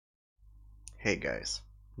Hey guys,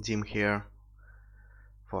 Jim here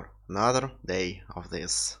for another day of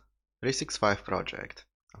this 365 project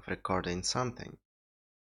of recording something.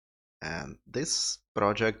 And this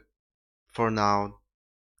project, for now,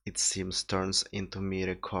 it seems turns into me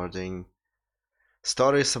recording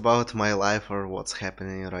stories about my life or what's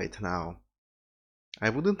happening right now.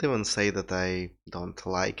 I wouldn't even say that I don't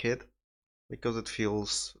like it, because it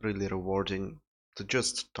feels really rewarding to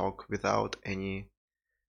just talk without any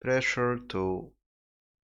pressure to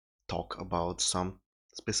talk about some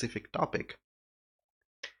specific topic.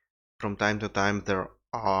 From time to time there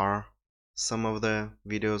are some of the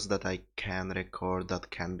videos that I can record that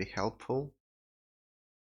can be helpful,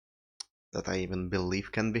 that I even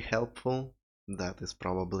believe can be helpful. That is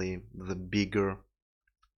probably the bigger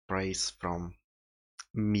praise from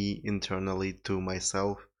me internally to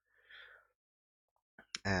myself.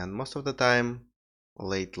 And most of the time,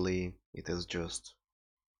 lately, it is just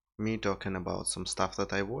me talking about some stuff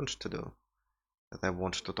that I want to do, that I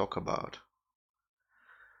want to talk about.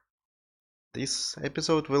 This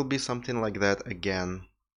episode will be something like that again.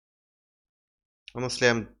 Honestly,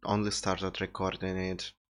 I'm only started recording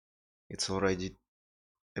it. It's already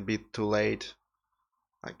a bit too late.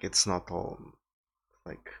 Like, it's not all,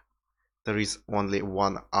 like, there is only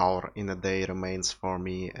 1 hour in a day remains for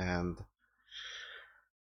me, and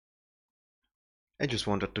I just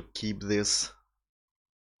wanted to keep this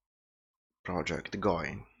project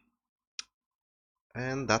going.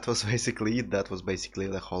 And that was basically it. That was basically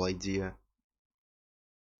the whole idea.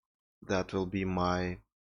 That will be my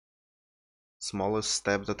smallest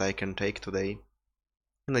step that I can take today,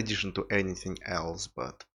 in addition to anything else,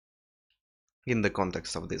 but in the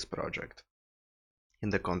context of this project, in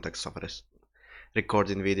the context of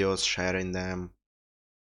recording videos, sharing them.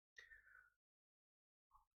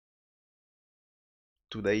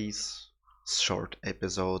 Today's short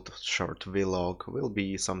episode, short vlog will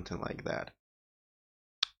be something like that.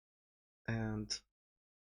 And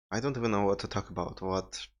I don't even know what to talk about,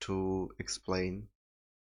 what to explain.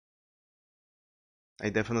 I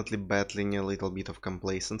definitely battling a little bit of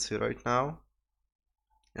complacency right now.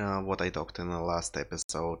 What I talked in the last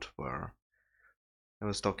episode, where I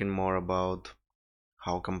was talking more about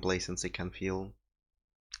how complacency can feel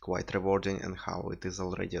quite rewarding and how it is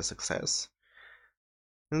already a success.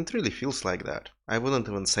 And it really feels like that. I wouldn't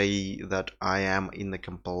even say that I am in a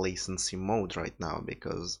complacency mode right now,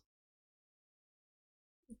 because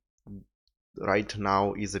right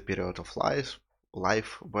now is a period of life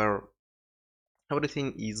where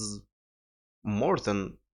everything is more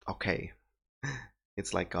than okay.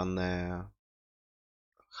 It's like on a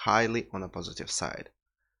highly on a positive side.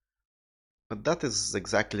 But that is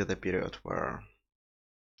exactly the period where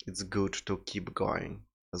it's good to keep going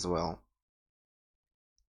as well,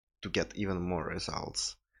 to get even more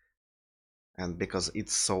results. And because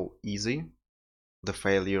it's so easy, the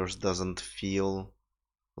failures doesn't feel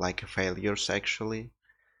like failures actually.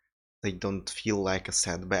 They don't feel like a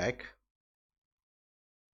setback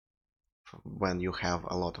when you have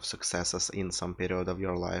a lot of successes in some period of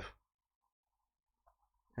your life.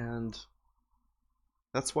 And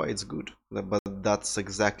that's why it's good. But that's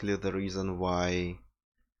exactly the reason why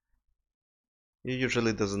it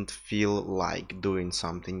usually doesn't feel like doing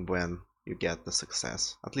something when you get the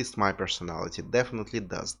success. At least my personality definitely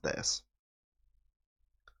does this.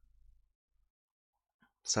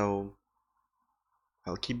 So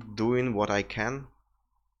I'll keep doing what I can,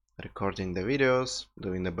 recording the videos,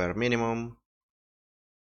 doing the bare minimum,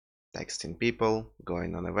 texting people,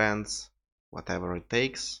 going on events, whatever it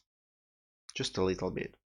takes, just a little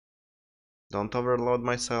bit. Don't overload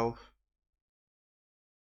myself,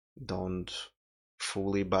 don't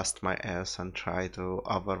fully bust my ass and try to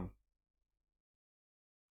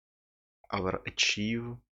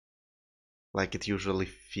overachieve like it usually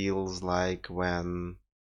feels like when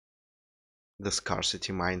the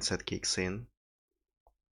scarcity mindset kicks in.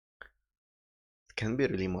 It can be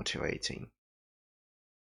really motivating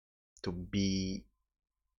to be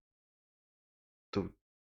to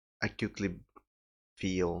acutely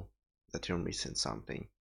feel that you're missing something.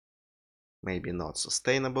 Maybe not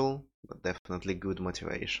sustainable, but definitely good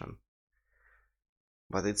motivation.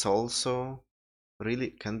 But it's also really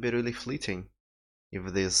can be really fleeting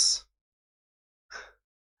if this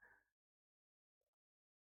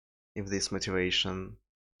motivation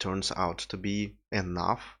turns out to be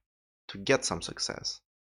enough to get some success,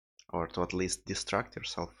 or to at least distract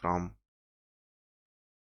yourself from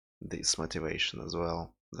this motivation as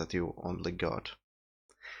well that you only got.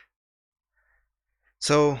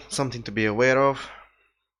 So, something to be aware of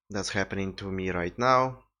that's happening to me right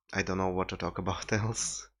now. I don't know what to talk about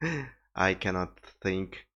else. I cannot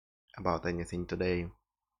think about anything today.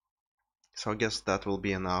 So I guess that will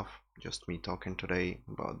be enough. Just me talking today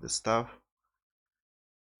about this stuff.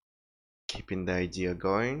 Keeping the idea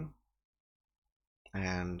going.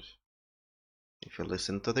 And if you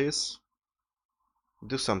listen to this,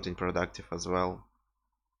 do something productive as well.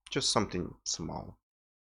 Just something small.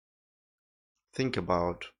 Think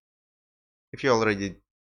about if you already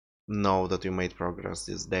know that you made progress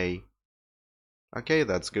this day. Okay,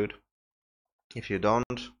 that's good. If you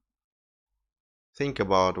don't, think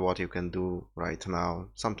about what you can do right now,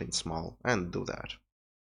 something small, and do that.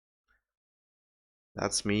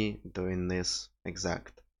 That's me doing this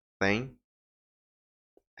exact thing,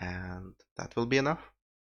 and that will be enough.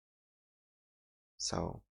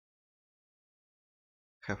 So,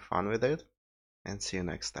 have fun with it, and see you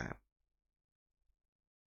next time.